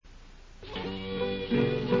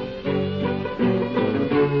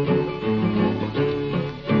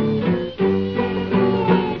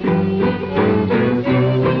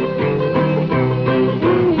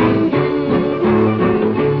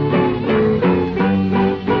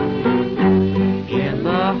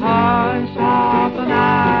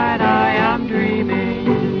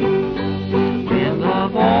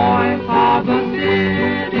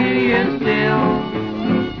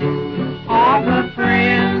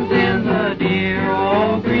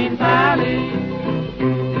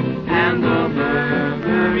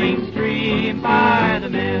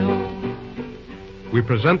We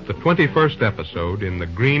present the 21st episode in the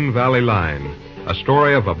Green Valley Line, a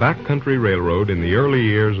story of a backcountry railroad in the early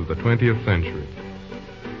years of the 20th century.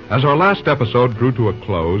 As our last episode drew to a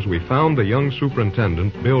close, we found the young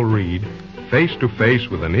superintendent, Bill Reed, face to face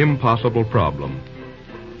with an impossible problem.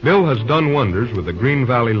 Bill has done wonders with the Green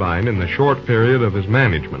Valley Line in the short period of his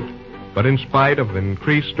management, but in spite of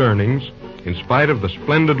increased earnings, in spite of the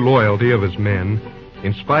splendid loyalty of his men,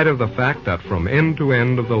 in spite of the fact that from end to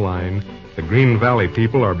end of the line, the Green Valley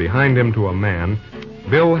people are behind him to a man,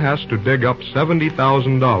 Bill has to dig up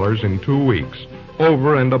 $70,000 in 2 weeks,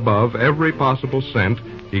 over and above every possible cent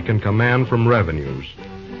he can command from revenues.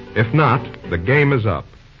 If not, the game is up.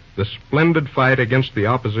 The splendid fight against the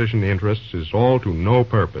opposition interests is all to no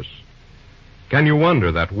purpose. Can you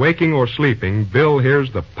wonder that, waking or sleeping, Bill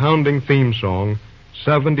hears the pounding theme song,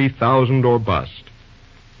 70,000 or Bust?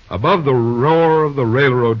 Above the roar of the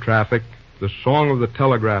railroad traffic, the song of the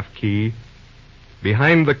telegraph key,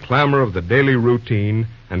 behind the clamor of the daily routine,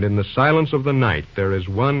 and in the silence of the night, there is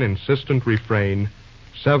one insistent refrain,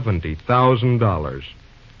 $70,000.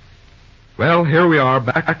 Well, here we are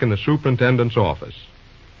back in the superintendent's office.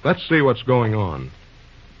 Let's see what's going on.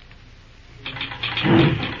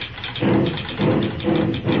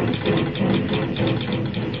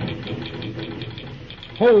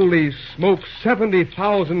 Holy smoke,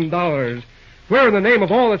 $70,000. Where in the name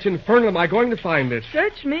of all that's infernal am I going to find it?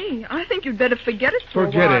 Search me. I think you'd better forget it for a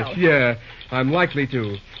while. Forget it, yeah. I'm likely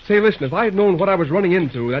to. Say, listen, if I had known what I was running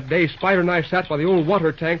into that day Spider and I sat by the old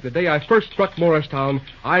water tank the day I first struck Morristown,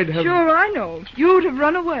 I'd have... Sure, I know. You'd have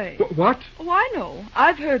run away. What? Oh, I know.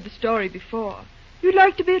 I've heard the story before. You'd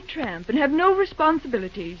like to be a tramp and have no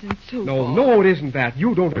responsibilities and so forth. No, it isn't that.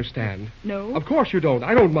 You don't understand. No? Of course you don't.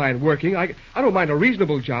 I don't mind working. I don't mind a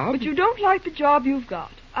reasonable job. But you don't like the job you've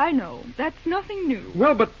got. I know. That's nothing new.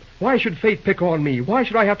 Well, but why should fate pick on me? Why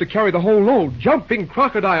should I have to carry the whole load? Jumping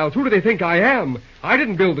crocodiles. Who do they think I am? I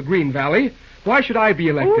didn't build the Green Valley. Why should I be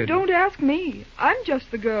elected? Oh, don't ask me. I'm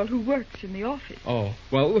just the girl who works in the office. Oh,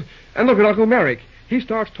 well, and look at Uncle Merrick. He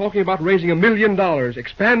starts talking about raising $1 million,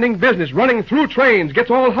 expanding business, running through trains, gets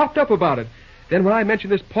all hopped up about it. Then when I mention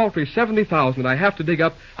this paltry $70,000 that I have to dig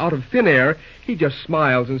up out of thin air, he just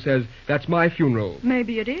smiles and says, that's my funeral.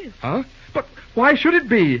 Maybe it is. Huh? But why should it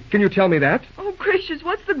be? Can you tell me that? Oh, gracious,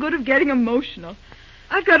 what's the good of getting emotional?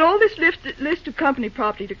 I've got all this list of company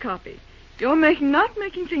property to copy. You're not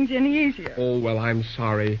making things any easier. Oh, well, I'm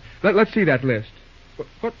sorry. Let's see that list.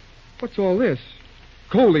 What's all this?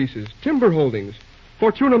 Coal leases, timber holdings,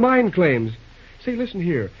 Fortuna mine claims. Say, listen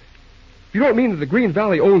here. You don't mean that the Green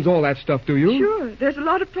Valley owns all that stuff, do you? Sure. There's a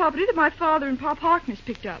lot of property that my father and Pop Harkness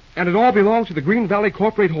picked up. And it all belongs to the Green Valley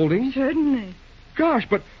Corporate Holdings? Certainly. Gosh,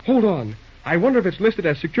 but hold on. I wonder if it's listed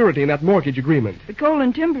as security in that mortgage agreement. The coal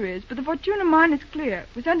and timber is, but the Fortuna mine is clear.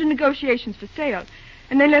 It was under negotiations for sale,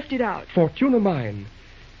 and they left it out. Fortuna mine?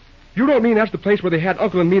 You don't mean that's the place where they had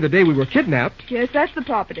Uncle and me the day we were kidnapped? Yes, that's the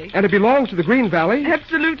property. And it belongs to the Green Valley?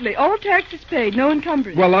 Absolutely. All taxes paid, no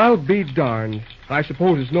encumbrance. Well, I'll be darned. I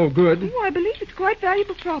suppose it's no good. Oh, I believe it's quite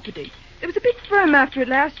valuable property. There was a big firm after it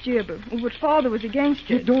last year, but Father was against it.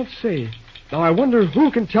 You don't say. Now, I wonder who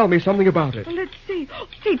can tell me something about it. Well, let's see.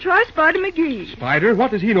 Hey, try Spider McGee. Spider?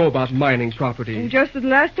 What does he know about mining property? Oh, just that the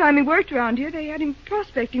last time he worked around here, they had him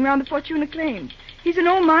prospecting around the Fortuna claims. He's an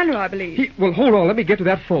old miner, I believe. Well, hold on. Let me get to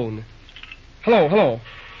that phone. Hello.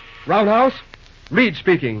 Roundhouse? Reed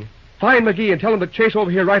speaking. Find McGee and tell him to chase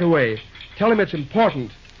over here right away. Tell him it's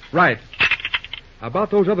important. Right.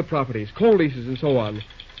 About those other properties, coal leases and so on.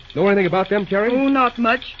 Know anything about them, Terry? Oh, not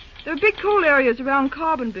much. There are big coal areas around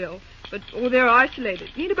Carbonville, but, they're isolated.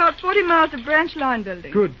 Need about 40 miles of branch line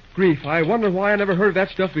building. Good grief. I wonder why I never heard of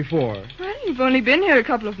that stuff before. Well, you've only been here a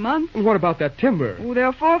couple of months. And what about that timber? Oh, there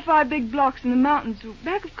are 4 or 5 big blocks in the mountains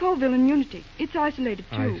back of Colville and Unity. It's isolated,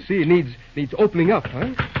 too. I see. Needs opening up, huh?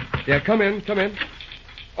 Yeah, come in.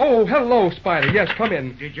 Oh, hello, Spider. Yes, come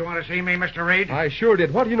in. Did you want to see me, Mr. Reed? I sure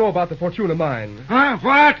did. What do you know about the Fortuna mine? Huh?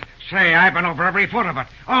 What? Say, I've been over every foot of it.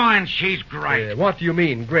 Oh, and she's great. What do you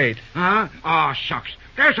mean, great? Huh? Oh, shucks.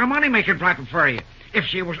 There's a money-making platform for you. If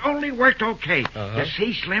she was only worked okay. You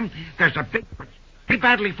see, Slim, there's a big... He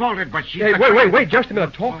badly faulted, but she's... Hey, wait, just a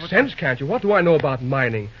minute. Talk sense, can't you? What do I know about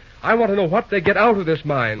mining? I want to know what they get out of this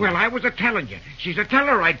mine. Well, I was a-telling you. She's a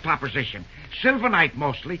tellerite proposition. Sylvanite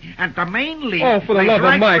mostly, and the main lead... Oh, for the love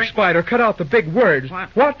of Mike, Spider, cut out the big words.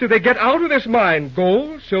 What do they get out of this mine?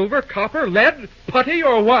 Gold, silver, copper, lead, putty,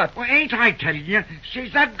 or what? Well, ain't I telling you?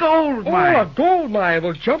 She's a gold mine. Oh, a gold mine.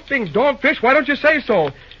 Well, jumping dogfish, why don't you say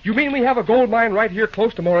so? You mean we have a gold mine right here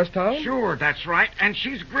close to Morristown? Sure, that's right, and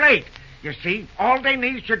she's great. You see, all they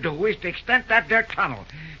need to do is to extend that there tunnel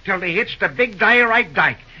till they hits the big diorite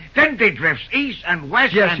dike. Then they drifts east and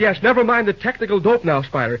west. Yes. Never mind the technical dope now,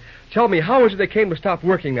 Spider. Tell me, how is it they came to stop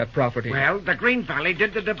working that property? Well, the Green Valley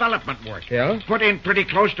did the development work. Yeah? Put in pretty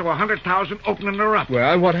close to 100,000 opening her up.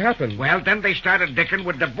 Well, what happened? Well, then they started dicking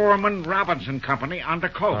with the Borman Robinson Company on the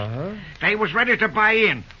coast. They was ready to buy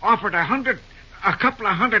in. Offered a couple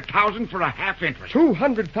of 100,000 for a half interest.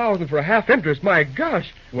 200,000 for a half interest? My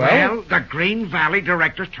gosh. Well, the Green Valley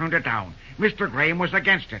directors turned it down. Mr. Graham was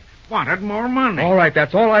against it. Wanted more money. All right,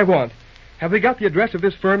 that's all I want. Have we got the address of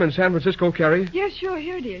this firm in San Francisco, Carrie? Yes, sure,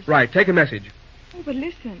 here it is. Right, take a message. Oh, but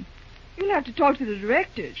listen. You'll have to talk to the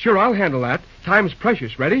directors. Sure, I'll handle that. Time's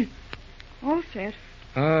precious. Ready? All set.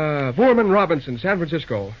 Borman Robinson, San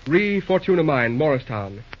Francisco. Fortuna Mine,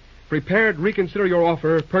 Morristown. Prepared reconsider your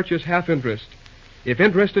offer. Purchase half interest. If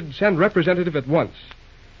interested, send representative at once.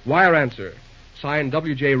 Wire answer. Signed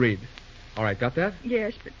W.J. Reed. All right, got that?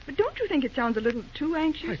 Yes, but don't you think it sounds a little too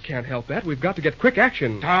anxious? I can't help that. We've got to get quick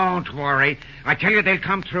action. Don't worry. I tell you, they'll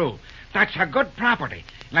come through. That's a good property.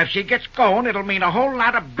 And if she gets going, it'll mean a whole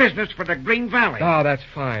lot of business for the Green Valley. Ah, that's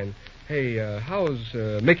fine. Hey, how's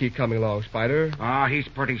Mickey coming along, Spider? Oh, he's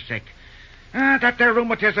pretty sick. That there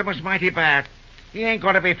rheumatism was mighty bad. He ain't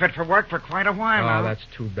going to be fit for work for quite a while now. Oh, that's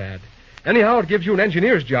too bad. Anyhow, it gives you an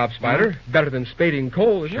engineer's job, Spider. Better than spading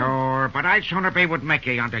coal, isn't it? Sure, but I'd sooner be with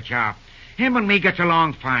Mickey on the job. Him and me gets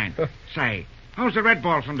along fine. Say, how's the red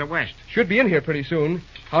ball from the west? Should be in here pretty soon.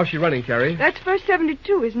 How's she running, Carrie? That's first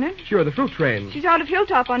 72, isn't it? Sure, the fruit train. She's out of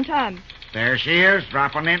Hilltop on time. There she is,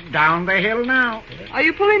 dropping it down the hill now. Are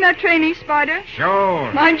you pulling that train east, Spider?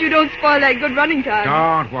 Sure. Mind you don't spoil that good running time.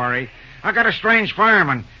 Don't worry. I got a strange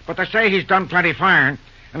fireman, but they say he's done plenty firing.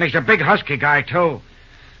 And he's a big husky guy, too.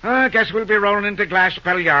 I guess we'll be rolling into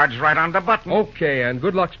Glassbell Yards right on the button. Okay, and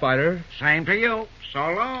good luck, Spider. Same to you. So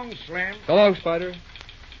long, Slim. So long, Spider.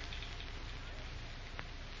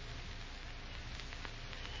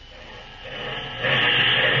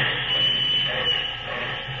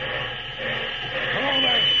 Hello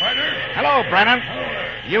there, Spider. Hello, Brennan. Hello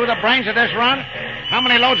there. You the brains of this run? How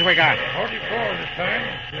many loads we got? 44 this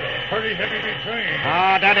time. It's pretty heavy train.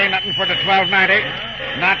 Oh, that ain't nothing for the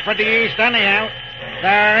 1290. Not for the east, anyhow.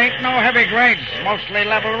 There ain't no heavy grades. Mostly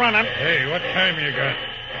level running. Hey, what time you got?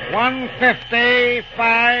 150,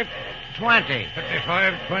 520.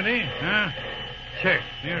 55:20, huh? Check.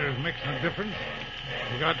 Here's making a difference.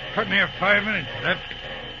 You got plenty of 5 minutes.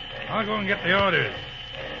 I'll go and get the orders.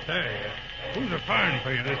 Say, who's a firing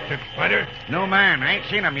for you this trip, Spider? No man. I ain't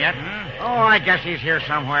seen him yet. Huh? Oh, I guess he's here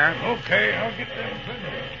somewhere. Okay, I'll get them plenty.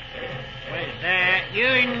 Was you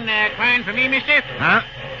inquiring for me, mister? Huh?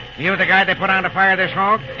 You the guy they put on to fire this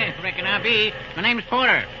hog? Reckon I be. My name's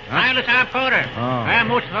Porter. Silas R. Porter. Oh.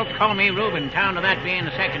 Most folks call me Reuben, town to that being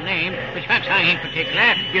the second name, which perhaps I ain't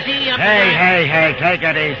particular. You see, Hey, take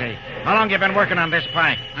it easy. How long you been working on this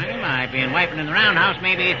pike? I've been wiping in the roundhouse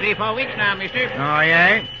maybe 3-4 weeks now, mister. Oh,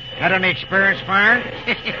 yeah? Had any experience firing?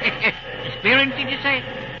 Experience, did you say?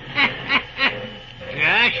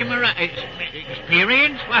 Gosh,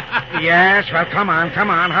 experience? Yes, well, come on.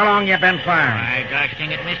 How long you been firing? Why, gosh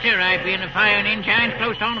dang it, mister, I've been firing engines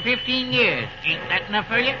close on 15 years. Ain't that enough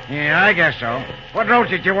for you? Yeah, I guess so. What roads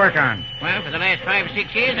did you work on? Well, for the last 5 or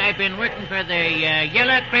 6 years, I've been working for the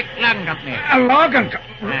Yellow Creek Logging Company. A logging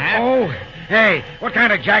Uh-huh. Oh, hey, what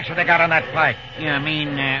kind of jacks have they got on that pike? You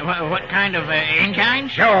mean, what kind of engine?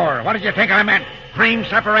 Sure. What did you think I meant? Cream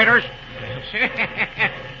separators?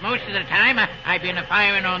 Most of the time, I've been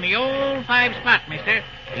firing on the old 5-spot, mister.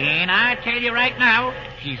 And I tell you right now,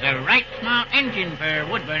 she's a right smart engine for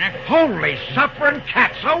wood burner. Holy suffering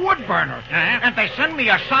cats, a wood burner. Uh-huh. And they send me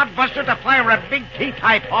a sodbuster to fire a big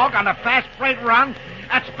T-type hog on a fast freight run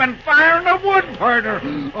that's been firing a wood burner.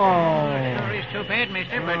 Sure is too bad,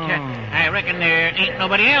 mister, but I reckon there ain't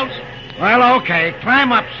nobody else. Well, okay.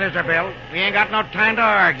 Climb up, Scissor Bill. We ain't got no time to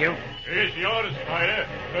argue. Here's the order, Spider.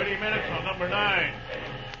 30 minutes on number 9.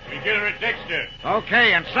 We get her at Dexter.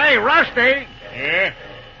 Okay, and say, Rusty, Yeah?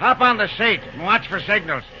 hop on the seat and watch for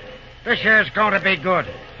signals. This here's going to be good.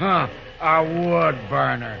 A wood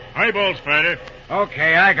burner. Highball, Spider.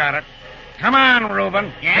 Okay, I got it. Come on,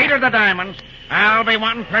 Reuben. Yeah? Peter the diamonds. I'll be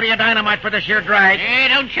wanting plenty of dynamite for this here drag. Hey,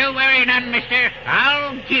 don't you worry none, mister.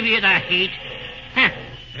 I'll give you the heat. Huh.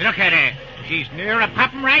 Look at her. She's near a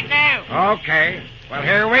popping right now. Okay. Well,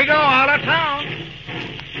 here we go, all of town.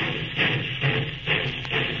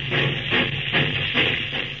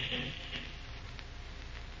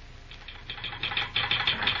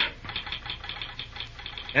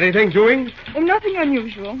 Anything doing? Oh, nothing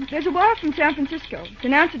unusual. There's a wire from San Francisco. It's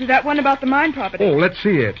an answer to that one about the mine property. Oh, let's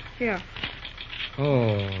see it. Here.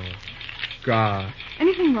 Oh, gosh.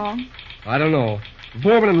 Anything wrong? I don't know.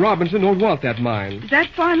 Borman and Robinson don't want that mine. Is that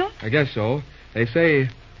final? I guess so. They say,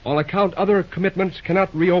 on account other commitments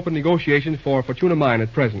cannot reopen negotiations for Fortuna Mine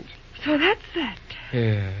at present. So that's that.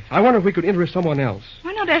 Yeah. I wonder if we could interest someone else.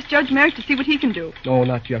 Why not ask Judge Merrick to see what he can do? No,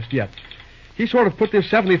 not just yet. He sort of put this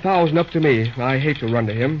 $70,000 up to me. I hate to run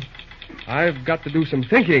to him. I've got to do some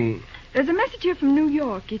thinking. There's a message here from New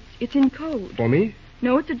York. It's in code. For me?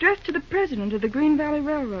 No, it's addressed to the president of the Green Valley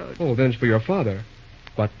Railroad. Oh, then it's for your father.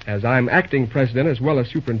 But as I'm acting president as well as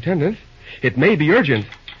superintendent, it may be urgent.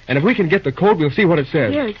 And if we can get the code, we'll see what it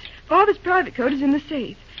says. Yes. Father's private code is in the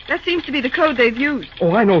safe. That seems to be the code they've used.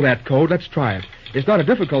 Oh, I know that code. Let's try it. It's not a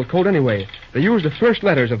difficult code anyway. They use the first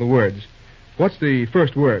letters of the words. What's the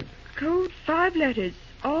first word? Code 5 letters.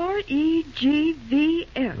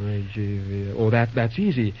 R-E-G-V-F. R-E-G-V-F. Oh, that's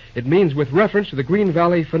easy. It means with reference to the Green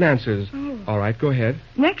Valley finances. Oh. All right, go ahead.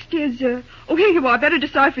 Next is, here you are. Better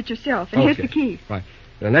decipher it yourself. And here's the key. Right.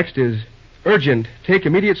 The next is urgent. Take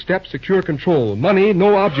immediate steps. Secure control. Money,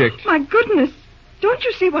 no object. My goodness. Don't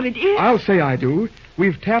you see what it is? I'll say I do.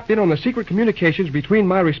 We've tapped in on the secret communications between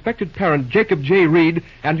my respected parent, Jacob J. Reed,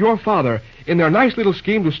 and your father in their nice little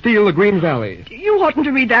scheme to steal the Green Valley. You oughtn't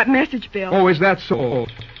to read that message, Bill. Oh, is that so?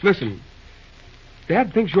 Listen.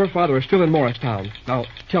 Dad thinks your father is still in Morristown. Now,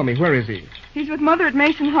 tell me, where is he? He's with Mother at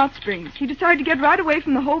Mason Hot Springs. He decided to get right away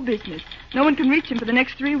from the whole business. No one can reach him for the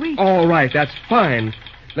next 3 weeks. All right, that's fine.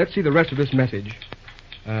 Let's see the rest of this message.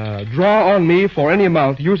 Draw on me for any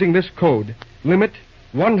amount using this code. Limit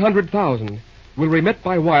 100,000. Will remit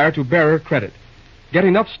by wire to bearer credit. Get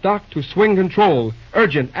enough stock to swing control.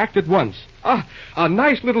 Urgent. Act at once. Ah, a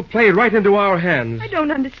nice little play right into our hands. I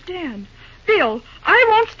don't understand. Bill, I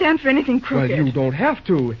won't stand for anything crooked. Well, you don't have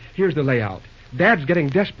to. Here's the layout. Dad's getting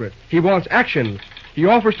desperate. He wants action. He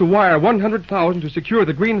offers to wire 100,000 to secure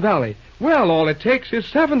the Green Valley. Well, all it takes is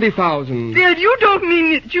 70,000. Bill, you don't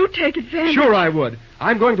mean that you take advantage. Sure I would.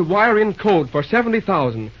 I'm going to wire in code for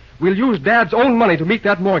 70,000. We'll use Dad's own money to meet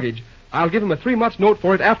that mortgage. I'll give him a 3-month note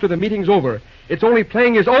for it after the meeting's over. It's only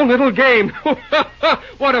playing his own little game.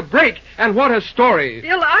 What a break, and what a story.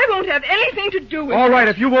 Bill, I won't have anything to do with it. All right,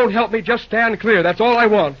 if you won't help me, just stand clear. That's all I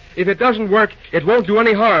want. If it doesn't work, it won't do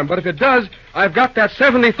any harm. But if it does, I've got that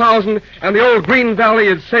 70,000, and the old Green Valley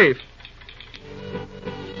is safe.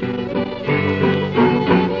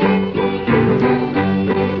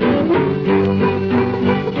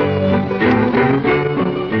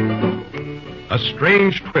 A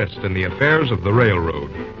strange twist in the affairs of the railroad.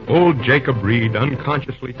 Old Jacob Reed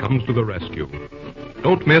unconsciously comes to the rescue.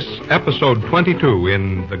 Don't miss episode 22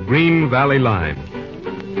 in The Green Valley Line.